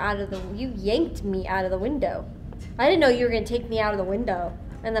yanked me out of the window. I didn't know you were gonna take me out of the window,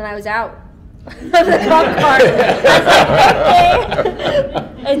 and then I was out of the cop car. I was like,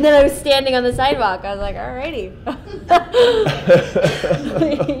 okay. And then I was standing on the sidewalk. I was like, alrighty.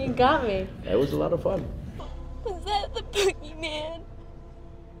 You got me. It was a lot of fun. Was that the boogeyman?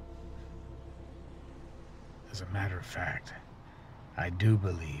 As a matter of fact, I do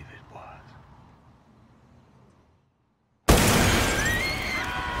believe it was.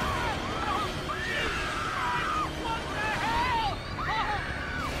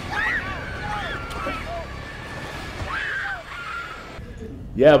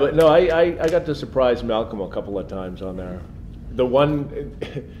 Yeah, but no, I got to surprise Malcolm a couple of times on there. The one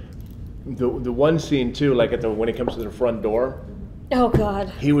scene too, like when he comes to the front door. Oh God.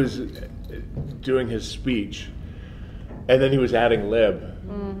 He was doing his speech, and then he was adding lib,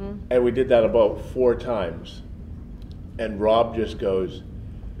 and we did that about 4 times. And Rob just goes,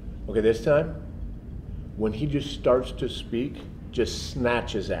 "Okay, this time, when he just starts to speak, just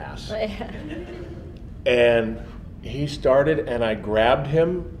snatch his ass." And he started, and I grabbed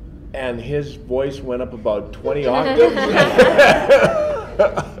him, and his voice went up about 20 octaves.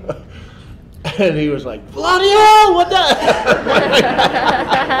 And he was like, "Bloody hell, what the?"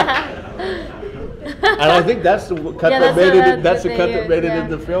 And I think that's the cut that made it. That's the cut that made it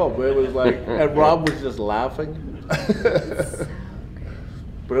into film. It was like, and Rob was just laughing.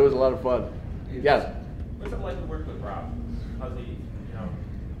 But it was a lot of fun. Yes. What's it like to work with Rob? How's he?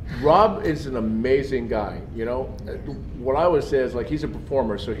 Rob is an amazing guy. You know, what I always say is like he's a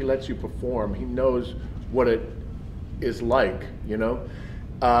performer, so he lets you perform. He knows what it is like. You know,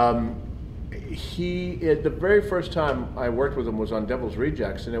 the very first time I worked with him was on Devil's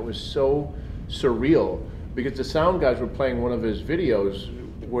Rejects, and it was so surreal because the sound guys were playing one of his videos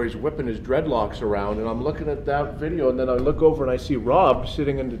where he's whipping his dreadlocks around, and I'm looking at that video, and then I look over and I see Rob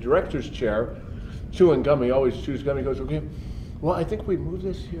sitting in the director's chair, chewing gum. He always chews gum. He goes, "Okay, well, I think we move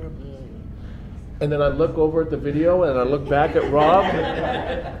this here." And then I look over at the video, and I look back at Rob,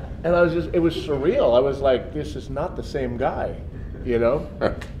 and it was surreal. I was like, this is not the same guy, you know?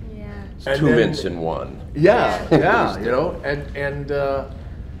 It's 2 minutes in one. Yeah, you know, and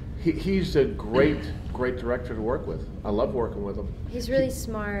He's a great director to work with. I love working with him. He's really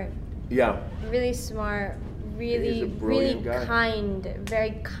smart. Yeah. Really smart. He's a brilliant guy. Kind,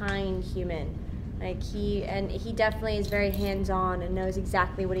 very kind human. Like he definitely is very hands-on and knows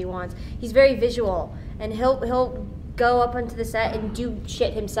exactly what he wants. He's very visual, and he'll go up onto the set and do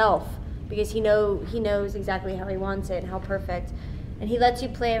shit himself because he knows exactly how he wants it and how perfect. And he lets you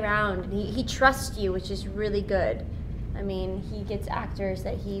play around, and he trusts you, which is really good. I mean, he gets actors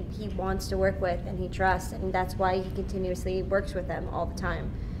that he wants to work with and he trusts, and that's why he continuously works with them all the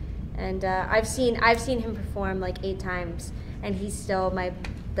time. And I've seen him perform like 8 times, and he's still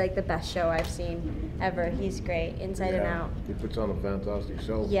the best show I've seen ever. He's great, inside and out. He puts on a fantastic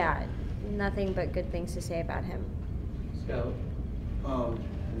show. Yeah, nothing but good things to say about him. Scout,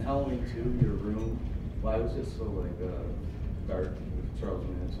 in Halloween 2, your room, why was it so dark with Charles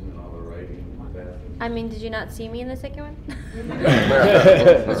Manson and all the writing in the bathroom? I mean, did you not see me in the second one?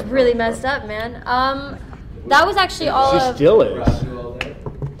 It was really messed up, man. That was actually all of... She still is.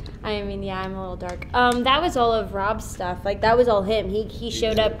 I mean, yeah, I'm a little dark. That was all of Rob's stuff. Like, that was all him. He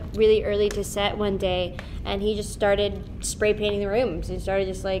showed up really early to set one day, and he just started spray painting the rooms. He started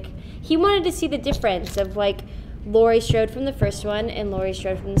just, like... He wanted to see the difference of, like, Laurie Strode from the first one and Laurie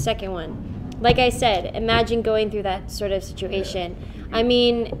Strode from the second one. Like I said, imagine going through that sort of situation. I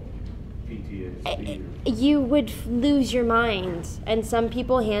mean... You would lose your mind, and some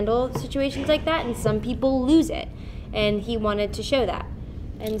people handle situations like that, and some people lose it, and he wanted to show that.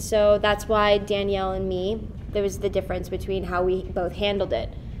 And so that's why Danielle and me, there was the difference between how we both handled it.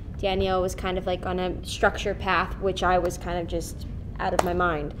 Danielle was kind of like on a structure path, which I was kind of just out of my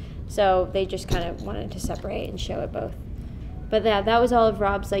mind. So they just kind of wanted to separate and show it both. But that was all of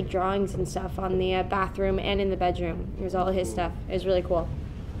Rob's like drawings and stuff on the bathroom and in the bedroom. It was all of his stuff. It was really cool.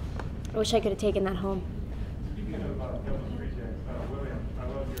 I wish I could have taken that home. Speaking of Devil's Rejects, William, I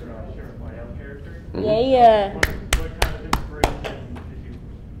love your Sheriff Lyell character. Yeah. What kind of inspiration did you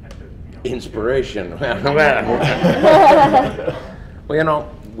have to, Inspiration. Well, you know,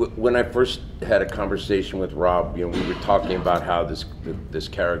 when I first had a conversation with Rob, you know, we were talking about how this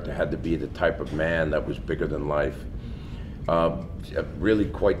character had to be the type of man that was bigger than life. Really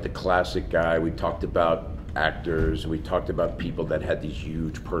quite the classic guy. We talked about actors, we talked about people that had these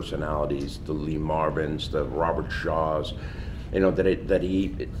huge personalities, the Lee Marvins, the Robert Shaws, you know,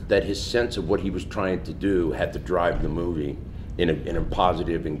 that his sense of what he was trying to do had to drive the movie in a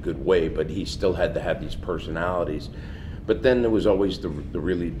positive and good way, but he still had to have these personalities. But then there was always the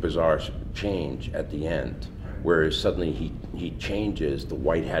really bizarre change at the end, where suddenly he changes, the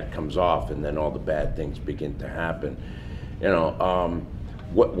white hat comes off, and then all the bad things begin to happen. You know,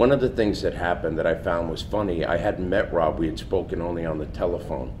 one of the things that happened that I found was funny, I hadn't met Rob, we had spoken only on the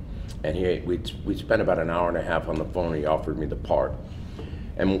telephone. And we spent about an hour and a half on the phone, he offered me the part.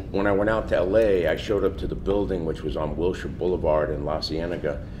 And when I went out to LA, I showed up to the building, which was on Wilshire Boulevard in La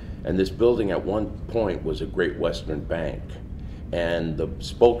Cienega. And this building at one point was a Great Western Bank. And the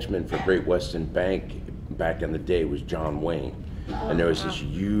spokesman for Great Western Bank back in the day was John Wayne. And there was this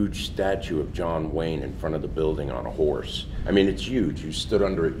huge statue of John Wayne in front of the building on a horse. I mean, it's huge. You stood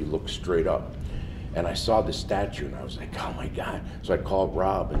under it, you looked straight up. And I saw the statue and I was like, oh my God. So I called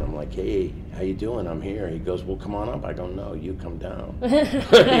Rob and I'm like, hey, how you doing? I'm here. He goes, well, come on up. I go, no, you come down.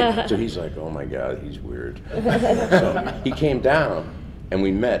 So he's like, oh my God, he's weird. So he came down and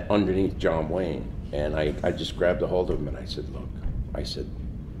we met underneath John Wayne. And I just grabbed a hold of him and I said, look,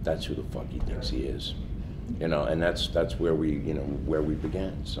 that's who the fuck he thinks he is. You know, and that's where we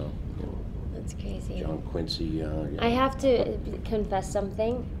began. So. You know, that's crazy. John Quincy. Yeah. I have to confess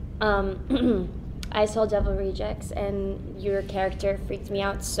something. I saw Devil Rejects, and your character freaked me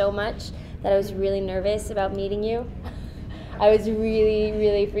out so much that I was really nervous about meeting you. I was really,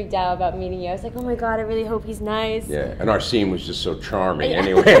 really freaked out about meeting you. I was like, oh my God, I really hope he's nice. Yeah, and our scene was just so charming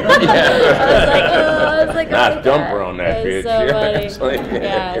anyway. I was like, not dumper on that bitch. So funny.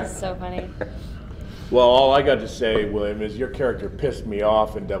 Yeah, it's so funny. Well, all I got to say, William, is your character pissed me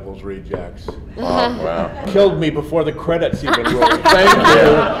off in Devil's Rejects. Oh, wow. Killed me before the credits even rolled. Thank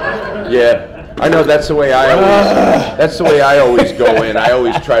you. Yeah, I know that's the way I always go in. I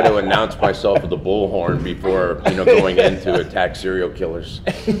always try to announce myself with a bullhorn before, going in to attack serial killers.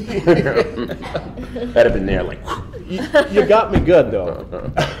 That'd have been there like. You got me good though.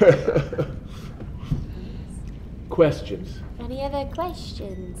 Questions? Any other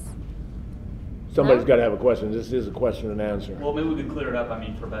questions? Somebody's got to have a question. This is a question and answer. Well, maybe we can clear it up,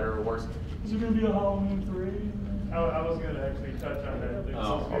 for better or worse. Is it going to be a Halloween 3? I was going to actually touch on that.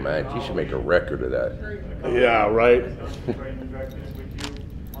 Oh man, you should make a record of that. Yeah, right. Would you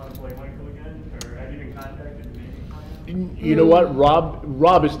want to play Michael again? Or have you been contacted? You know what,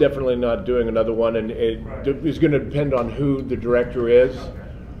 Rob is definitely not doing another one, and it is going to depend on who the director is.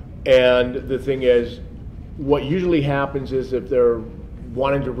 And the thing is, what usually happens is if they're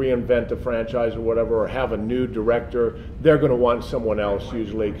wanting to reinvent a franchise or whatever, or have a new director, they're going to want someone else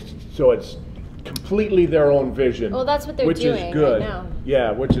usually. So it's completely their own vision. Well, that's what they're which doing is good. right now.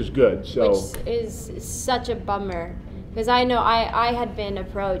 Yeah, which is good. So which is such a bummer. Because I know I had been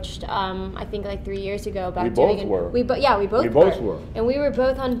approached, I think like 3 years ago about We doing both it. were. We both were. And we were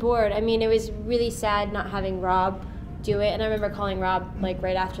both on board. I mean, it was really sad not having Rob do it. And I remember calling Rob like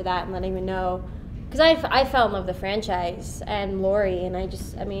right after that and letting him know. Because I fell in love with the franchise and Laurie. And I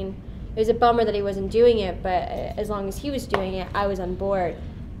mean, it was a bummer that he wasn't doing it. But as long as he was doing it, I was on board.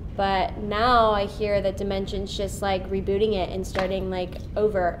 But now I hear that Dimension's just like rebooting it and starting like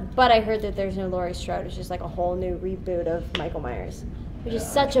over. But I heard that there's no Laurie Strode. It's just like a whole new reboot of Michael Myers, which is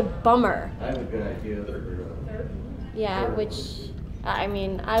such a bummer. I have a good idea for Yeah, which I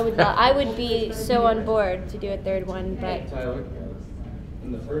mean, I would be so on board to do a third one. But Tyler,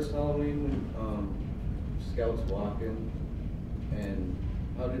 in the first Halloween, Scouts walk in, and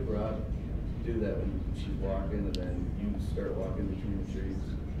how did Rob do that when she's walking and then you start walking between the trees?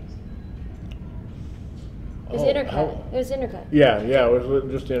 it was intercut. It was intercut. Yeah, it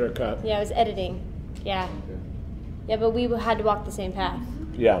was just intercut. Yeah, it was editing. Yeah. Okay. Yeah, but we had to walk the same path.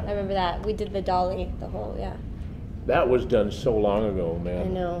 Yeah. I remember that. We did the dolly, the whole, yeah. That was done so long ago, man. I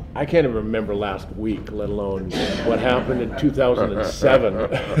know. I can't even remember last week, let alone what happened in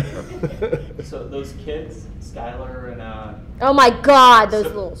 2007. So those kids, Skylar and Oh my God, those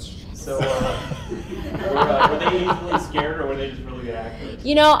little shits. So were they easily scared, or were they just really good actors?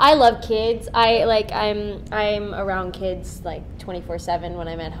 You know, I love kids. I'm around kids like 24/7 when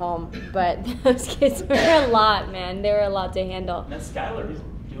I'm at home. But those kids were a lot, man. They were a lot to handle. And then Skylar, he's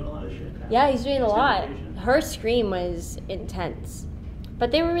doing a lot of shit now. Yeah, he's doing a lot. Education. Her scream was intense,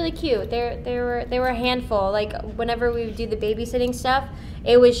 but they were really cute. They were a handful. Like whenever we would do the babysitting stuff,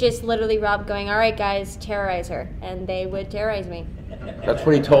 it was just literally Rob going, "All right, guys, terrorize her," and they would terrorize me. That's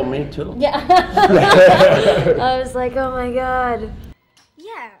what he told me too. Yeah. I was like, oh my God.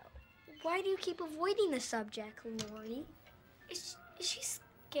 Yeah. Why do you keep avoiding the subject, Lori? Is she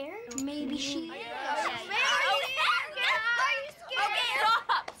scared? Maybe she is. Okay,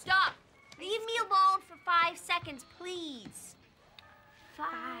 stop. Leave me alone for 5 seconds, please. 5,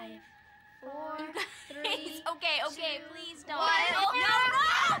 4, 3. Okay, please don't. What? No!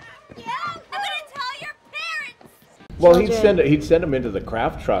 I'm gonna tell your parents. Well, he'd send them into the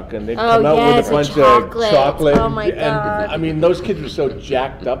craft truck, and they'd Oh, come out yes, with a bunch with chocolate. of chocolate. Oh, my and God. I mean, those kids were so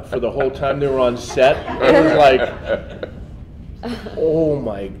jacked up for the whole time they were on set. It was like, oh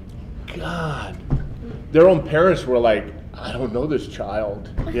my God. Their own parents were like, I don't know this child.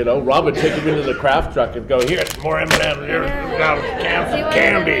 You know, Rob would take him into the craft truck and go, here, more M&M's, here,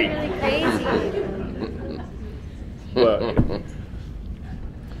 candy. Really crazy. But,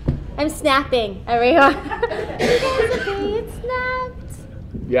 I'm snapping, everyone. You guys are being snapped.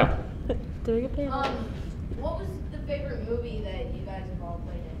 yeah. Doing a panel. What was the favorite movie that you guys have all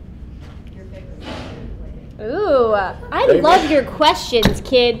played in? Your favorite movie that you played in? Ooh, I love your questions,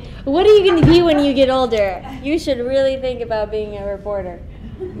 kid. What are you going to be when you get older? You should really think about being a reporter.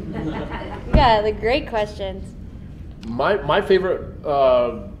 Yeah, the great questions. My favorite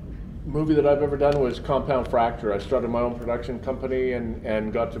movie that I've ever done was Compound Fracture. I started my own production company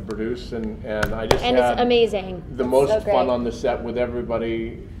and got to produce, and I just And had it's amazing. the It's most so great. fun on the set with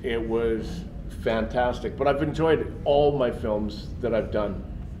everybody. It was fantastic. But I've enjoyed all my films that I've done,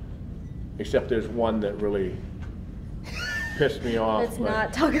 except there's one that really pissed me off. Let's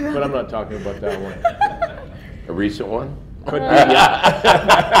not talk about But I'm not talking about that one. A recent one? Could be, yeah.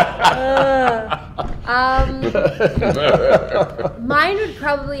 Mine would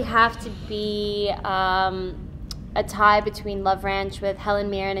probably have to be a tie between Love Ranch with Helen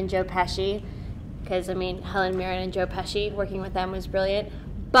Mirren and Joe Pesci, because I mean Helen Mirren and Joe Pesci, working with them was brilliant.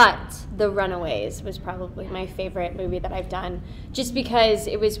 But The Runaways was probably my favorite movie that I've done, just because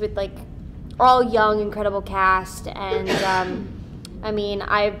it was with like all young, incredible cast, and I mean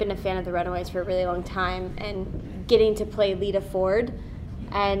I've been a fan of The Runaways for a really long time, and getting to play Lita Ford,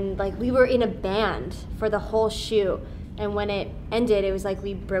 and like we were in a band for the whole shoot, and when it ended it was like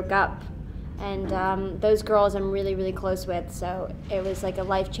we broke up, and those girls I'm really, really close with, so it was like a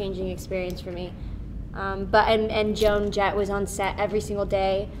life-changing experience for me. And Joan Jett was on set every single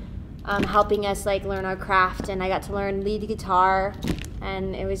day, helping us like learn our craft, and I got to learn lead guitar,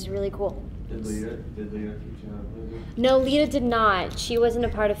 and it was really cool. Did Lita teach you how to play? No, Lita did not. She wasn't a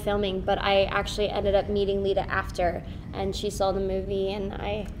part of filming, but I actually ended up meeting Lita after, and she saw the movie,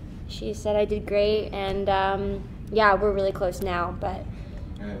 and she said I did great, and yeah, we're really close now, but.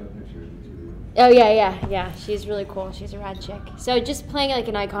 I have a picture of you too. Oh yeah. She's really cool. She's a rad chick. So just playing like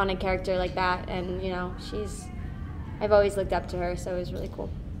an iconic character like that, and you know, I've always looked up to her, so it was really cool.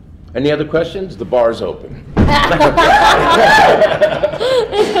 Any other questions? The bar's open. It's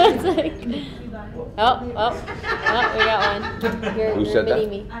like, oh, we got one. Who said that?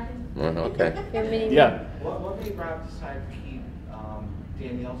 Me. Okay. You're mini Yeah. What made Rob decide to keep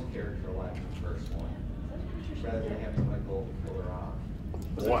Danielle's character alive in the first one, rather than having Michael kill her off?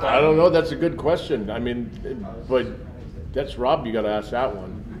 Well, I don't know. That's a good question. I mean, but that's Rob. You got to ask that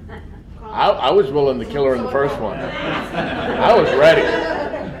one. I was willing to kill her in the first one. I was ready.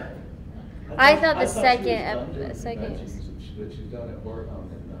 I thought the second. But she's done it more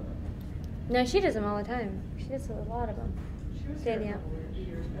No, she does them all the time. She does a lot of them. Danielle.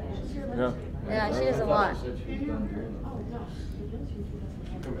 Yeah. Yeah, she does a lot.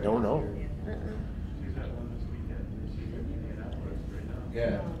 Don't know.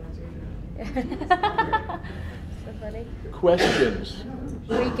 Yeah. So funny. Questions?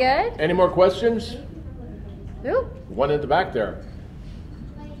 We good? Any more questions? Who? One at the back there.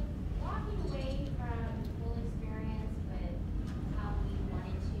 Walking away from the full experience with Halloween 1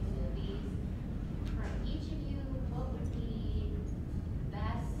 and 2 movies, from each of you, what would be the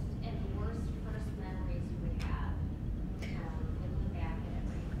best and worst first memories you would have looking back at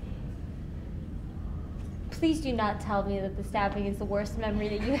everything? Please do not tell me that the stabbing is the worst memory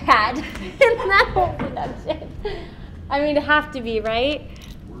that you had in that whole production. I mean, it'd have to be, right?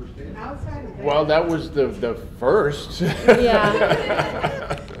 Well, that was the first.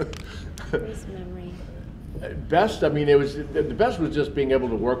 Yeah. Worst memory. Best, I mean, it was the best was just being able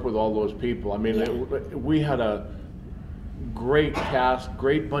to work with all those people. I mean, we had a great cast,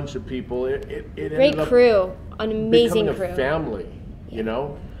 great bunch of people. It Great ended up crew, an amazing becoming crew. a family, you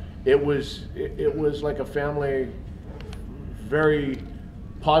know. It was like a family, very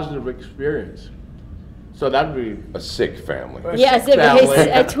positive experience. So that would be a sick family. Yes, sick family,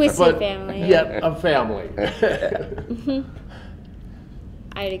 a twisted but family. Yet a family.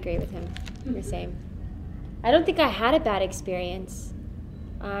 I'd agree with him. The same. I don't think I had a bad experience.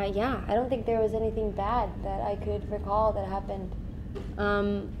 Yeah, I don't think there was anything bad that I could recall that happened.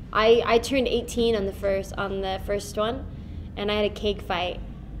 I turned 18 on the first one, and I had a cake fight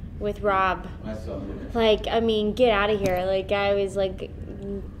with Rob. Like, I mean, get out of here. Like, I was like,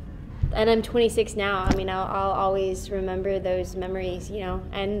 and I'm 26 now. I mean, I'll always remember those memories, you know.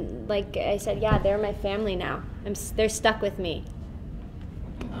 And like I said, yeah, they're my family now. They're stuck with me.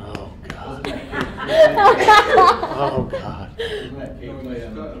 Oh God. Oh God. Isn't that cake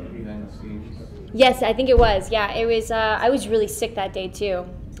behind the scenes? Yes, I think it was. Yeah, it was. I was really sick that day too,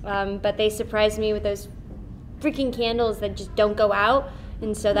 but they surprised me with those freaking candles that just don't go out,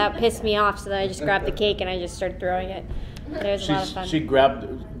 and so that pissed me off. So then I just grabbed the cake and I just started throwing it. But it was a lot of fun. She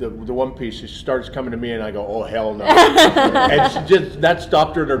grabbed the one piece. She starts coming to me, and I go, "Oh hell no!" And that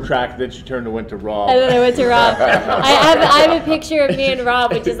stopped her in her track. Then she turned and went to Rob. And then I went to Rob. I have a picture of me and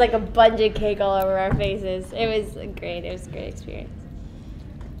Rob, which is like a bunch of cake all over our faces. It was great. It was a great experience.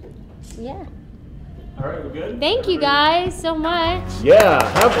 Yeah. All right, we're good? Thank you guys so much. Yeah,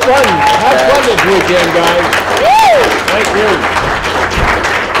 have fun. Have fun this weekend, guys. Woo! Thank you.